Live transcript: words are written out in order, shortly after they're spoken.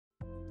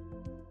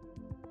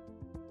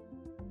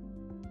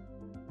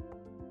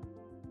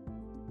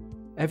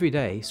Every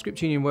day,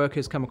 Scripture Union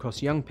workers come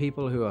across young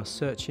people who are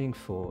searching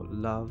for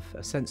love,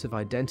 a sense of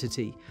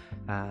identity,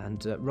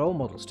 and role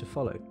models to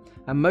follow.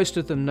 And most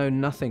of them know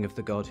nothing of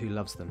the God who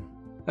loves them.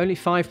 Only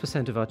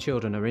 5% of our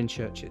children are in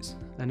churches,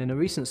 and in a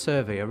recent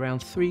survey,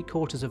 around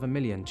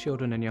 750,000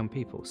 children and young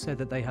people said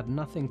that they had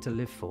nothing to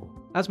live for.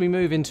 As we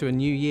move into a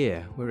new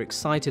year, we're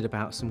excited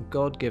about some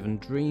God-given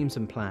dreams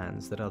and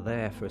plans that are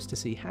there for us to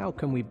see how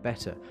can we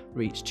better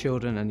reach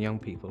children and young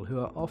people who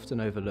are often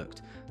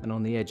overlooked and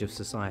on the edge of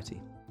society.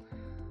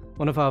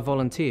 One of our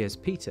volunteers,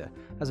 Peter,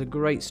 has a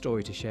great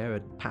story to share, a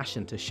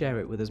passion to share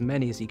it with as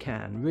many as he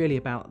can, really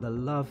about the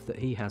love that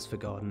he has for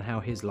God and how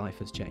his life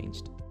has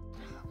changed.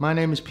 My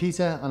name is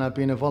Peter and I've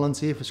been a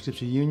volunteer for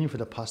Scripture Union for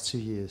the past 2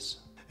 years.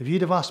 If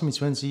you'd have asked me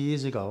 20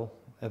 years ago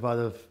if I'd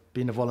have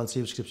been a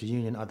volunteer for Scripture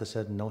Union, I'd have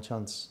said no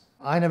chance.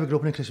 I never grew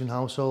up in a Christian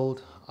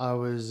household. I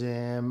was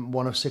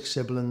one of 6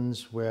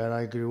 siblings where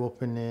I grew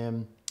up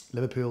in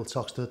Liverpool,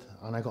 Toxteth,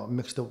 and I got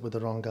mixed up with the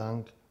wrong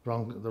gang,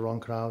 the wrong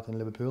crowd in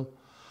Liverpool.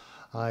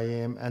 I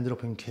ended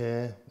up in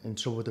care, in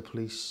trouble with the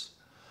police,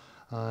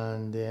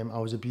 and I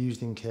was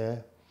abused in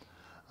care.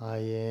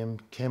 I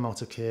came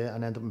out of care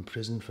and ended up in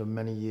prison for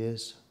many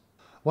years.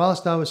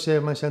 Whilst I was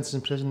serving my sentence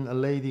in prison, a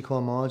lady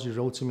called Margie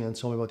wrote to me and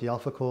told me about the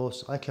Alpha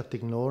course. I kept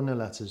ignoring her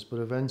letters, but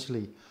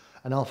eventually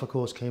an Alpha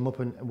course came up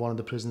in one of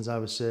the prisons I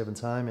was serving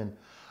time in,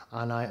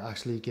 and I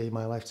actually gave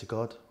my life to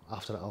God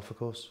after the Alpha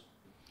course.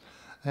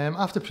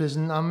 After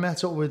prison, I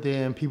met up with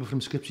people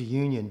from Scripture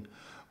Union,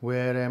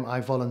 where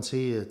I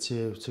volunteered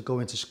to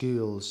go into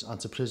schools and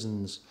to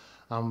prisons,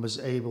 and was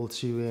able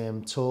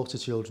to talk to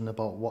children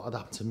about what had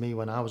happened to me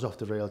when I was off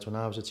the rails when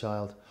I was a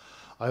child.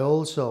 I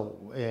also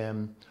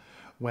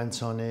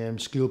went on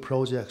school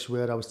projects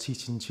where I was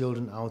teaching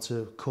children how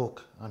to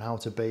cook and how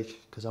to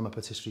bake, because I'm a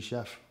patisserie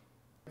chef.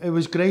 It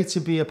was great to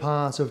be a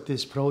part of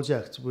this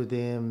project, with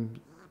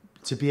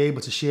to be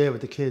able to share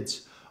with the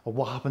kids of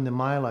what happened in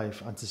my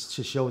life and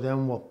to show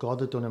them what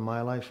God had done in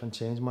my life and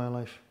changed my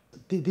life.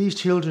 These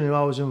children who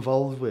I was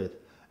involved with,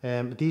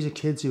 these are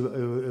kids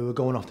who are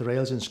going off the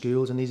rails in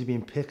schools, and these are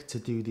being picked to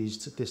do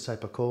this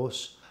type of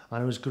course.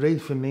 And it was great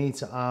for me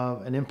to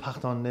have an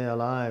impact on their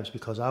lives,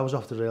 because I was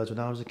off the rails when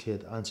I was a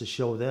kid, and to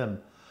show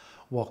them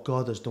what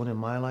God has done in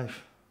my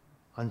life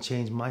and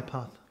changed my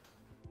path.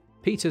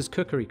 Peter's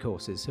cookery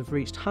courses have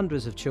reached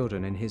hundreds of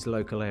children in his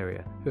local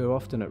area who are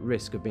often at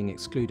risk of being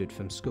excluded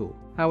from school.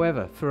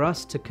 However, for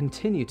us to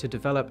continue to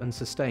develop and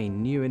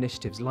sustain new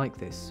initiatives like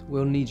this,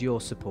 we'll need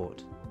your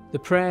support. The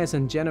prayers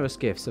and generous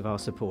gifts of our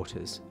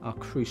supporters are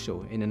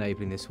crucial in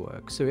enabling this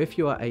work, so if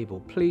you are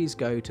able, please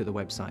go to the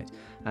website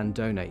and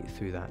donate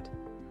through that.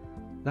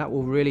 That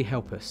will really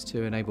help us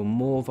to enable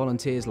more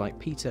volunteers like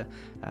Peter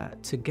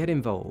to get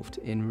involved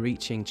in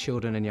reaching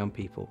children and young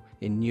people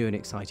in new and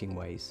exciting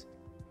ways.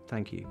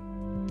 Thank you.